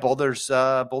yeah, Boulder's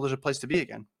a place to be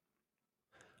again.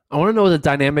 I want to know what the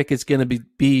dynamic is going to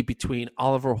be between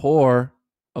Oliver Hoare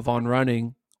of On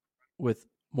Running with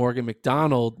Morgan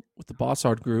McDonald with the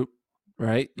Bossard group,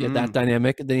 right? You have that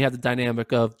dynamic. And then you have the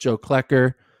dynamic of Joe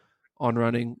Klecker On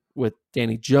Running with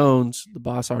Danny Jones, the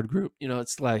Bossard group.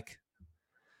 It's like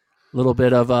a little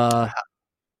bit of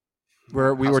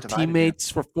we were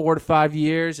teammates for 4 to 5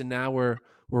 years, and now we're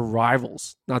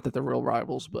rivals. Not that they're real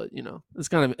rivals, but it's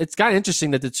kind of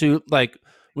interesting that the two, like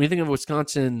when you think of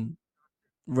Wisconsin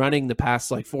running the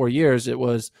past like 4 years, it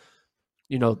was,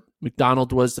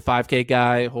 McDonald was the 5K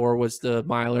guy, Hoare was the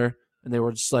miler, and they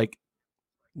were just like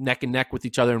neck and neck with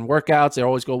each other in workouts. They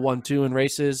always go 1-2 in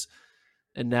races,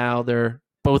 and now they're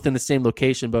both in the same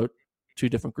location, but two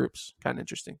different groups. Kind of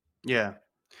interesting. Yeah.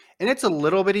 And it's a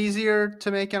little bit easier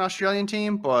to make an Australian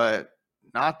team, but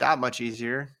not that much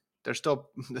easier. They're still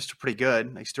pretty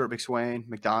good, like Stuart McSwain,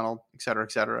 McDonald, et cetera,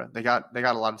 et cetera. They got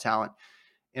a lot of talent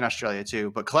in Australia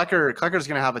too. But Klecker's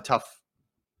going to have a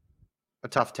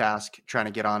tough task trying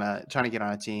to get on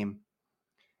a team.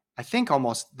 I think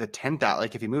almost the 10th out.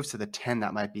 Like if he moves to the 10,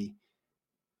 that might be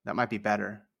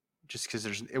better. Just because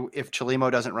if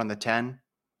Chalimo doesn't run the 10,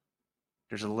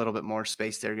 there's a little bit more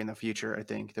space there in the future. I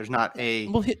think there's not a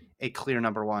clear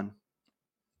number one.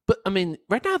 But I mean,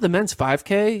 right now the men's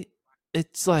 5K,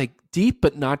 it's like deep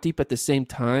but not deep at the same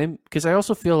time, because I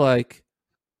also feel like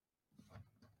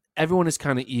everyone is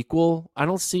kind of equal. I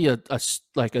don't see a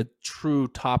true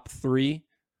top 3,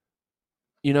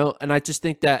 and I just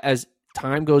think that as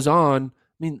time goes on,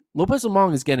 I mean, Lopez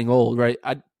Lemong is getting old, right?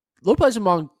 Lopez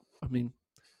Lemong, I mean,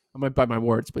 I might bite my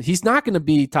words, but he's not going to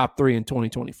be top 3 in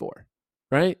 2024,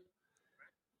 right?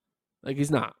 Like,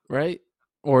 he's not, right?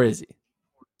 Or is he?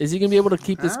 Is he going to be able to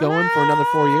keep this going for another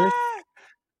 4 years?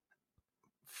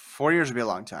 4 years would be a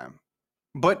long time.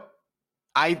 But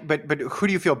who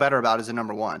do you feel better about as a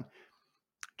number one?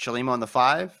 Chelimo in the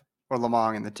 5 or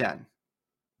Lemong in the 10?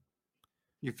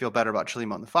 You feel better about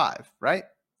Chelimo in the 5, right?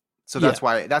 So that's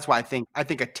why I think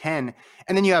a 10.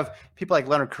 And then you have people like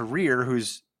Leonard Career,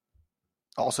 who's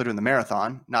also doing the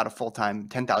marathon, not a full-time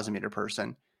 10,000 meter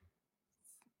person.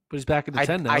 But he's back at the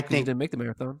 10 now because he didn't make the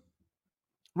marathon.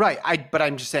 Right. But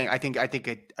I'm just saying, I think a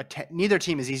 10, neither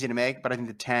team is easy to make, but I think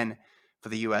the 10 for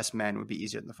the U.S. men would be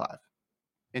easier than the 5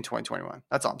 in 2021.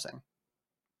 That's all I'm saying.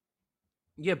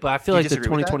 Yeah, but I feel like the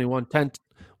 2021 10,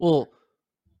 well,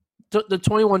 the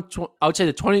 21, I would say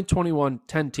the 2021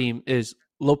 10 team is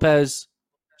Lopez,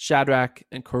 Shadrack,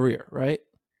 and Career, right?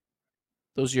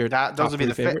 Those are your those would be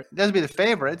the favorites. Those would be the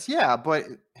favorites, yeah. But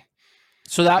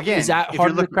so that again, is that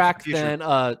harder to crack than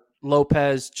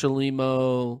Lopez,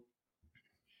 Chelimo,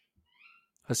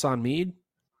 Hassan Mead?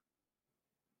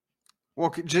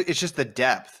 Well, it's just the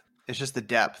depth. It's just the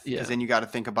depth. Yeah. Because then you got to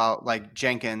think about like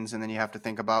Jenkins, and then you have to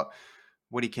think about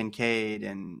Woody Kincaid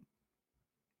and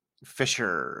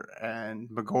Fisher and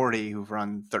McGordy, who've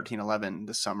run 13:11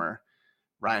 this summer.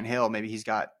 Ryan Hill, maybe he's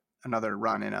got another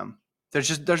run in him.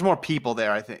 There's more people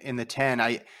there. I think in the 10,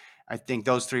 I think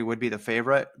those 3 would be the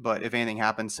favorite. But if anything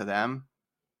happens to them,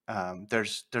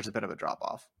 there's a bit of a drop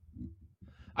off.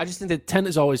 I just think that 10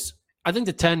 is always. I think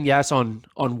the 10, yes, on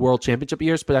World Championship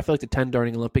years, but I feel like the 10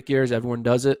 during Olympic years, everyone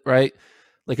does it, right?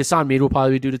 Like Hassan Mead will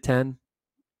probably do the 10,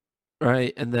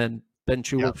 right? And then Ben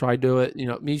Chu will probably do it.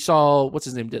 You saw what's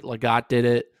his name did Lagat did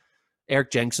it. Eric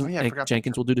Jenkins,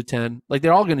 Jenkins will do the 10. Like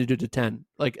they're all going to do the 10.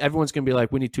 Like everyone's going to be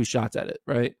like, we need 2 shots at it,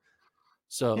 right?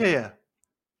 So yeah.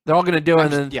 They're all going to do it,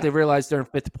 and then they realize they're in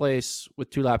 5th place with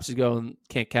 2 laps to go and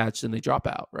can't catch, and they drop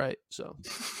out, right? So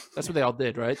that's what they all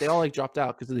did, right? They all dropped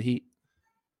out because of the heat.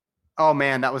 Oh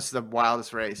man, that was the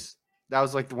wildest race. That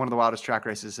was like one of the wildest track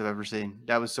races I've ever seen.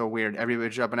 That was so weird. Everybody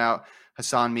jumping out.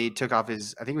 Hassan Mead took off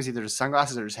his, I think it was either his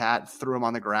sunglasses or his hat, threw him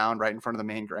on the ground right in front of the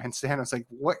main grandstand. I was like,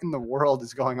 what in the world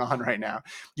is going on right now?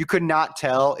 You could not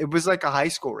tell. It was like a high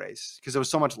school race because there was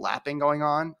so much lapping going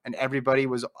on and everybody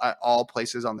was at all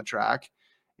places on the track.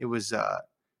 It was,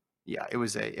 it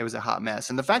was a hot mess.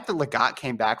 And the fact that Lagat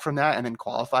came back from that and then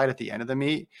qualified at the end of the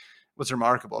meet was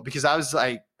remarkable because I was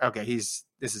like, okay,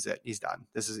 this is it. He's done.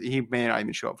 He may not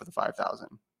even show up for the 5,000,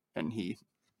 and he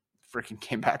freaking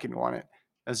came back and won it.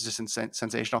 That was just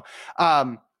sensational.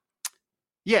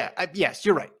 Yes,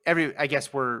 you're right. I guess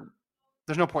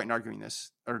there's no point in arguing this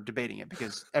or debating it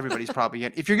because everybody's probably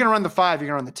if you're going to run the 5, you're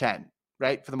going to run the 10,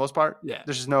 right? For the most part. Yeah.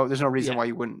 There's no reason why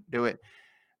you wouldn't do it.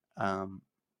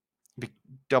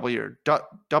 Double your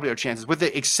chances, with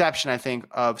the exception, I think,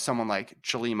 of someone like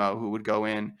Chelimo who would go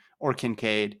in, or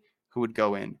Kincaid who would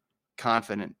go in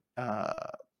confident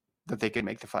that they could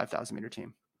make the 5,000 meter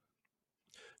team.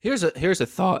 Here's a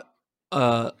thought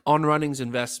on Running's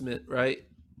investment, right?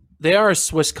 They are a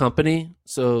Swiss company,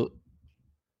 so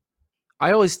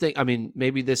I always think, I mean,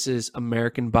 maybe this is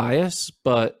American bias,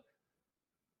 but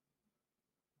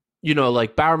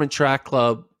like Bowerman Track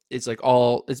Club, it's like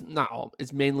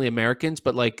it's mainly Americans,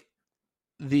 but like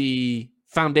the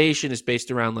foundation is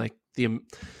based around like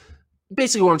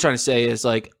basically what I'm trying to say is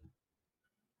like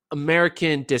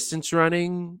American distance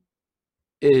running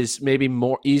is maybe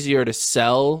more easier to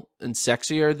sell and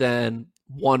sexier than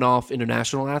one-off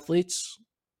international athletes.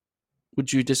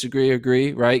 Would you disagree or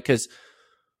agree, right? Because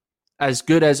as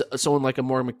good as someone like a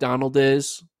Maury McDonald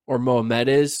is or Mohamed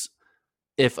is,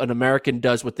 if an American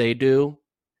does what they do,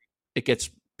 it gets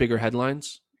bigger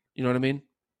headlines. You know what I mean?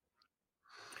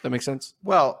 That makes sense?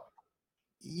 Well,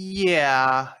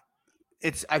 yeah.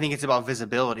 I think it's about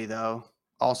visibility though.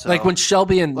 Also, like when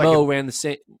Shelby and Mo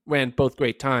ran both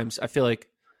great times, I feel like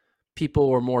people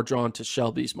were more drawn to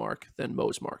Shelby's mark than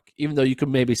Mo's mark, even though you could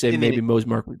maybe say Mo's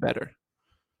mark would be better.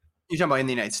 You're talking about in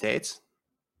the United States?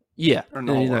 Yeah, or in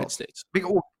the United States.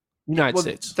 United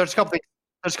States. There's a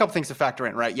couple things to factor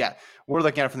in, right? Yeah, we're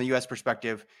looking at it from the U.S.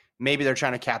 perspective. Maybe they're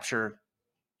trying to capture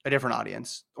a different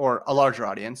audience or a larger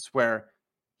audience where,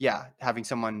 having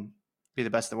someone be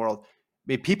the best in the world.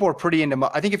 mean, people were pretty into.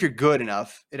 I think if you're good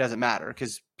enough, it doesn't matter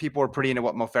because people were pretty into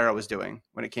what Mo Farah was doing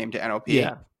when it came to NOP.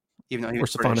 Yeah, even though he or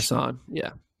was Safan British. Hassan.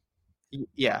 Yeah,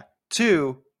 yeah.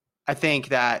 2, I think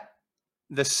that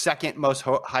the second most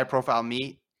high profile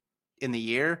meet in the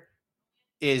year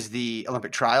is the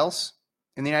Olympic trials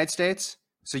in the United States.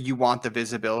 So you want the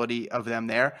visibility of them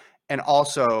there, and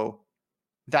also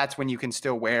that's when you can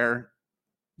still wear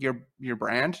your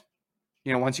brand.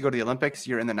 You know, once you go to the Olympics,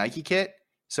 you're in the Nike kit.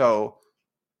 So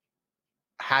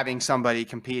having somebody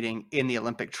competing in the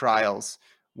Olympic trials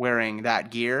wearing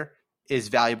that gear is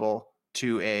valuable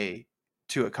to a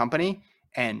company.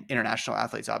 And international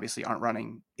athletes obviously aren't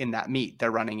running in that meet.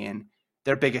 They're running in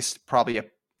their biggest, probably a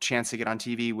chance to get on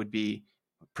TV would be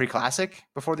pre-classic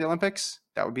before the Olympics.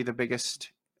 That would be the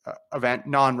biggest event.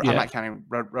 I'm not counting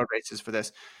road races for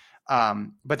this.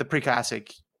 But the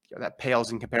pre-classic, that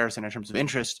pales in comparison in terms of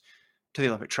interest to the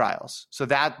Olympic trials. So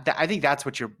that I think that's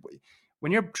what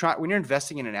when you're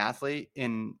investing in an athlete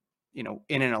in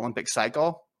an Olympic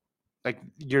cycle, like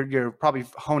you're probably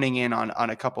honing in on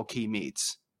a couple key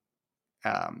meets.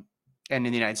 And in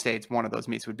the United States, one of those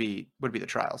meets would be the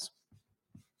trials.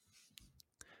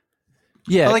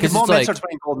 Yeah, but like if Mohamed starts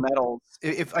winning gold medals,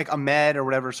 if like Ahmed or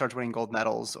whatever starts winning gold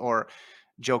medals, or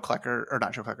Joe Klecker, or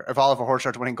not Joe Klecker, if Oliver Hoare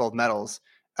starts winning gold medals,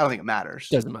 I don't think it matters.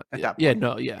 Doesn't matter. Yeah.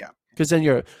 Because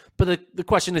then but the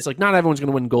question is, like, not everyone's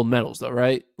going to win gold medals, though,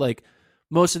 right? Like,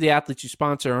 most of the athletes you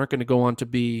sponsor aren't going to go on to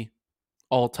be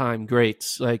all-time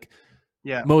greats. Like,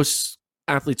 most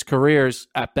athletes' careers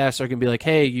at best are going to be like,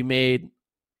 hey, you made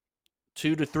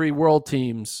 2 to 3 world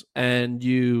teams, and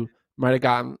you might have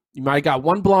got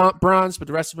one bronze, but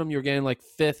the rest of them you're getting like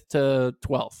 5th to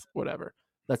 12th, whatever.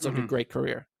 That's like a great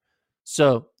career.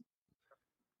 So,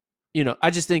 I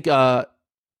just think, I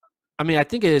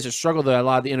think it is a struggle that a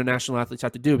lot of the international athletes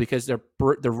have to do because they're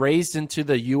raised into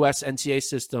the U.S. NCAA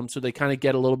system, so they kind of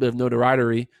get a little bit of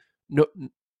notoriety.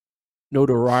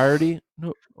 Notoriety?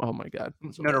 No, oh my God.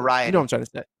 Notoriety. You know what I'm trying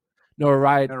to say.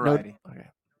 Notoriety. Okay.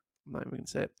 I'm not even going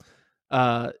to say it.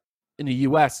 In the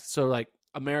U.S., so like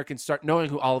Americans start knowing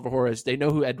who Oliver Hoare is. They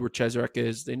know who Edward Cheserek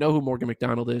is. They know who Morgan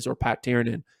McDonald is or Pat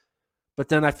Tiernan. But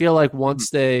then I feel like once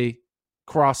they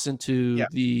cross into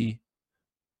the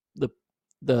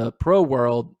pro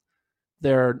world,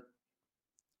 their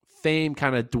fame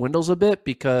kind of dwindles a bit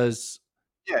because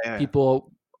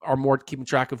people are more keeping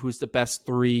track of who's the best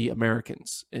 3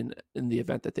 Americans in the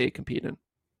event that they compete in.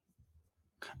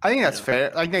 I think that's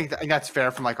fair. I think that's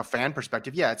fair from like a fan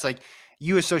perspective. Yeah, it's like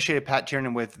you associated Pat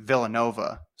Tiernan with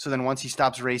Villanova. So then once he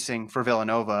stops racing for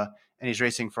Villanova and he's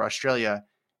racing for Australia,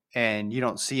 and you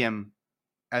don't see him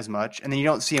as much, and then you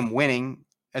don't see him winning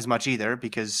as much either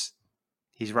because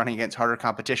he's running against harder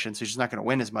competition, so he's just not going to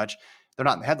win as much. They're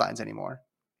not in the headlines anymore.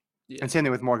 Yeah. And same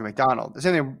thing with Morgan McDonald. The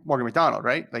same thing with Morgan McDonald,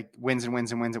 right? Like wins and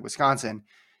wins and wins at Wisconsin.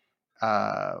 He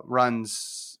ran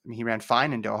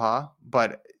fine in Doha,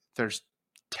 but there's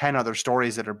 10 other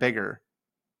stories that are bigger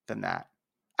than that.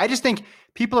 I just think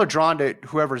people are drawn to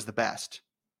whoever's the best.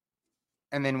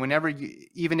 And then whenever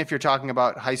even if you're talking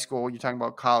about high school, you're talking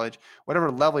about college,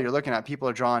 whatever level you're looking at, people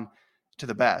are drawn to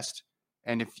the best.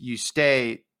 And if you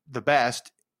stay the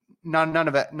best, none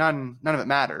of it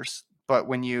matters. But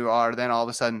when you are then all of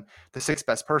a sudden the 6th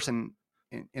best person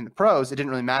in the pros, it didn't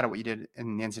really matter what you did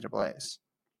in the NCAAs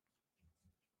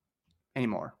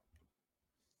anymore.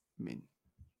 I mean,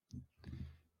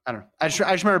 I don't know. I just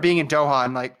remember being in Doha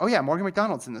and like, oh yeah, Morgan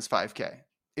McDonald's in this 5K.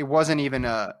 It wasn't even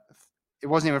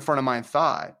front of mind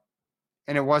thought,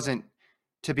 and it wasn't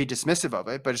to be dismissive of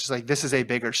it, but it's just like, this is a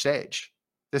bigger stage.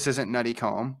 This isn't Nutty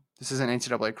Comb. This isn't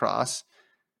NCAA Cross.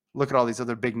 Look at all these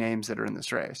other big names that are in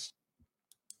this race.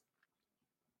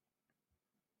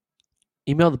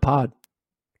 Email the pod,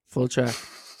 FloTrack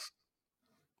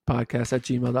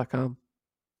podcast@gmail.com.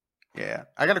 Yeah.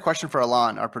 I got a question for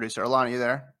Alon, our producer. Alon, are you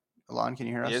there? Alon, can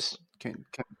you hear us? Yes.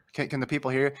 Can the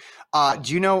people hear you?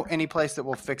 Do you know any place that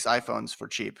will fix iPhones for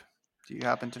cheap? Do you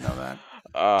happen to know that?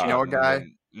 Do you know a guy?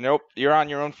 Nope. You're on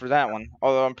your own for that one.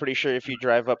 Although I'm pretty sure if you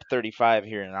drive up 35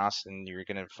 here in Austin, you're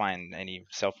going to find any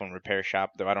cell phone repair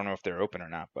shop, though I don't know if they're open or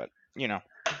not, but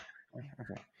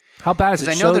Okay. How bad is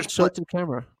it? Show it to the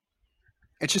camera.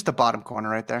 It's just the bottom corner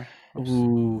right there.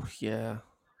 Ooh, yeah.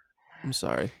 I'm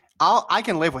sorry. I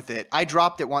can live with it. I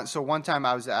dropped it once. So one time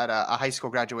I was at a high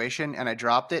school graduation and I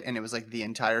dropped it and it was like the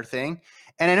entire thing.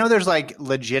 And I know there's like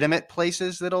legitimate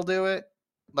places that'll do it.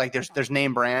 Like there's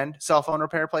name brand cell phone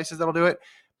repair places that'll do it.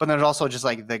 But there's also just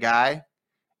like the guy.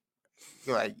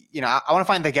 Like, I want to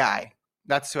find the guy.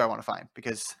 That's who I want to find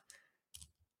because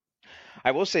I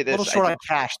will say this. A little short on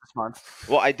cash this month.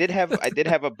 Well, I did have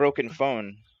a broken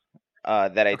phone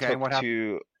that I took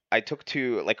to I took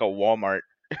to like a Walmart.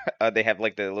 They have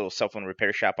like the little cell phone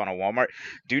repair shop on a Walmart.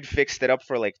 Dude fixed it up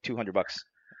for like $200,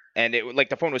 and it like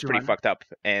the phone was pretty 200. fucked up,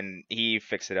 and he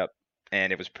fixed it up,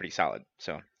 and it was pretty solid.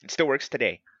 So it still works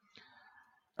today.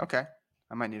 Okay.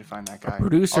 I might need to find that guy. Our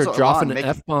producer Also, dropping Elon, an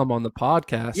F-bomb on the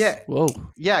podcast. Yeah. Whoa.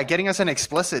 Yeah, getting us an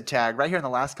explicit tag right here in the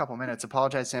last couple minutes.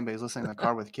 Apologize to anybody who's listening in the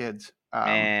car with kids.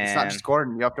 It's not just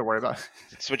Gordon you have to worry about.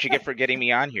 That's what you get for getting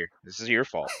me on here. This is your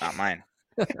fault, not mine.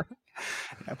 I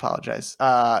apologize.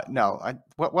 No,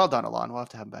 well done, Elon. We'll have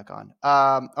to have him back on.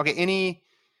 Okay, any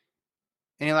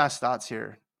last thoughts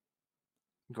here,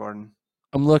 Gordon?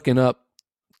 I'm looking up.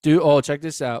 Check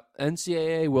this out.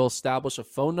 NCAA will establish a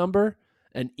phone number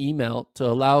and email to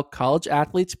allow college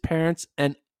athletes, parents,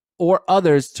 and or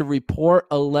others to report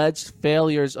alleged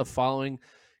failures of following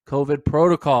COVID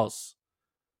protocols.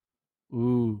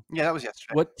 Ooh. Yeah, that was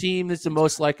yesterday. What team is the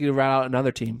most likely to rat out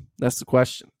another team? That's the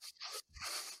question.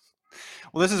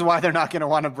 Well, this is why they're not going to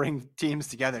want to bring teams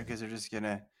together, because they're just going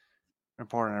to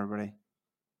report on everybody.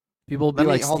 People will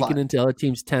be sneaking into other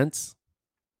teams' tents.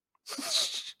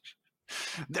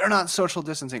 They're not social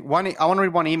distancing. I want to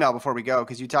read one email before we go,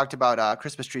 because you talked about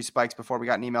Christmas tree spikes before. We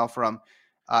got an email from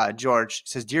George. It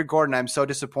says, "Dear Gordon, I'm so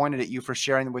disappointed at you for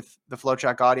sharing with the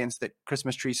FloTrack audience that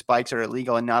Christmas tree spikes are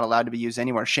illegal and not allowed to be used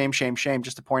anywhere. Shame, shame, shame."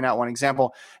 Just to point out one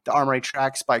example, the Armory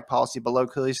track spike policy below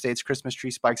clearly states Christmas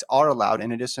tree spikes are allowed.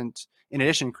 In addition,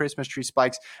 Christmas tree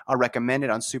spikes are recommended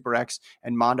on Super X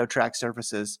and Mondo track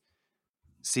surfaces.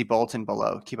 See bulletin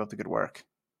below. Keep up the good work.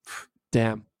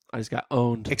 Damn. I just got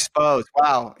owned. Exposed.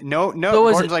 Wow. No.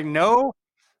 Gordon's like, no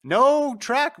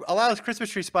track allows Christmas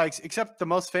tree spikes except the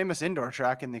most famous indoor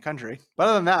track in the country. But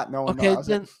other than that, no one allows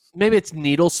then it. Maybe it's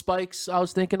needle spikes I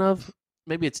was thinking of.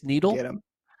 Maybe it's needle. Get 'em.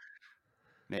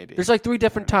 Maybe. There's like 3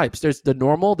 different types. There's the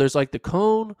normal, there's like the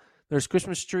cone, there's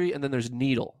Christmas tree, and then there's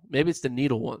needle. Maybe it's the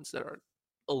needle ones that are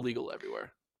illegal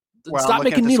everywhere. Well, Stop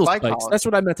making needle spikes. Policy. That's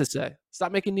what I meant to say.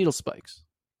 Stop making needle spikes.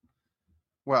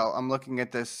 Well, I'm looking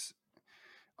at this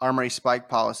Armory spike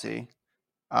policy.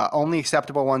 Only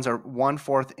acceptable ones are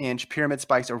 1/4 inch pyramid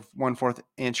spikes or 1/4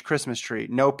 inch Christmas tree.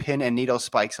 No pin and needle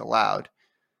spikes allowed.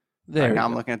 Now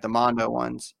I'm looking at the Mondo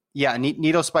ones. Yeah,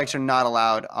 needle spikes are not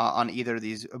allowed on either of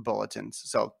these bulletins.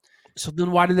 So then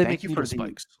why do they make needle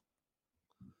spikes?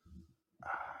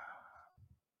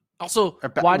 Also,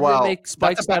 why do they make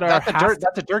spikes that are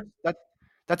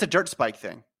that's a dirt spike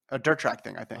thing. A dirt track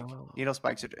thing, I think. Oh. Needle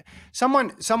spikes are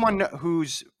someone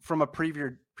who's from a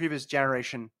previous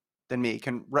generation than me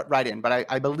can write in, but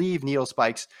I believe needle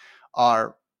spikes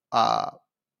are a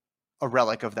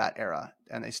relic of that era,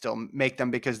 and they still make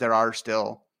them because there are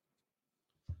still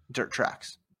dirt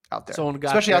tracks out there,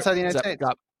 especially outside the United States.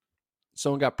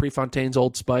 Someone got Prefontaine's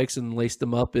old spikes and laced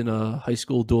them up in a high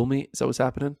school dual meet. Is that what's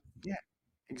happening? Yeah,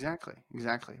 exactly.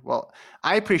 Well,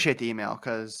 I appreciate the email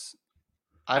because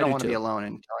I don't want to be alone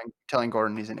in telling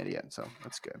Gordon he's an idiot. So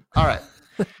that's good. All right.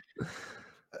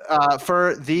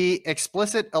 For the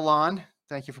explicit Elon,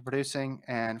 thank you for producing.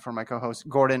 And for my co-host,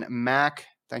 Gordon Mack,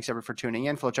 thanks everyone for tuning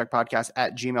in.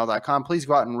 FloTrackPodcast@gmail.com. Please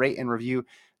go out and rate and review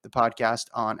the podcast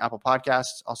on Apple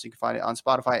Podcasts. Also, you can find it on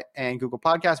Spotify and Google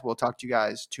Podcasts. We'll talk to you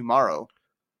guys tomorrow.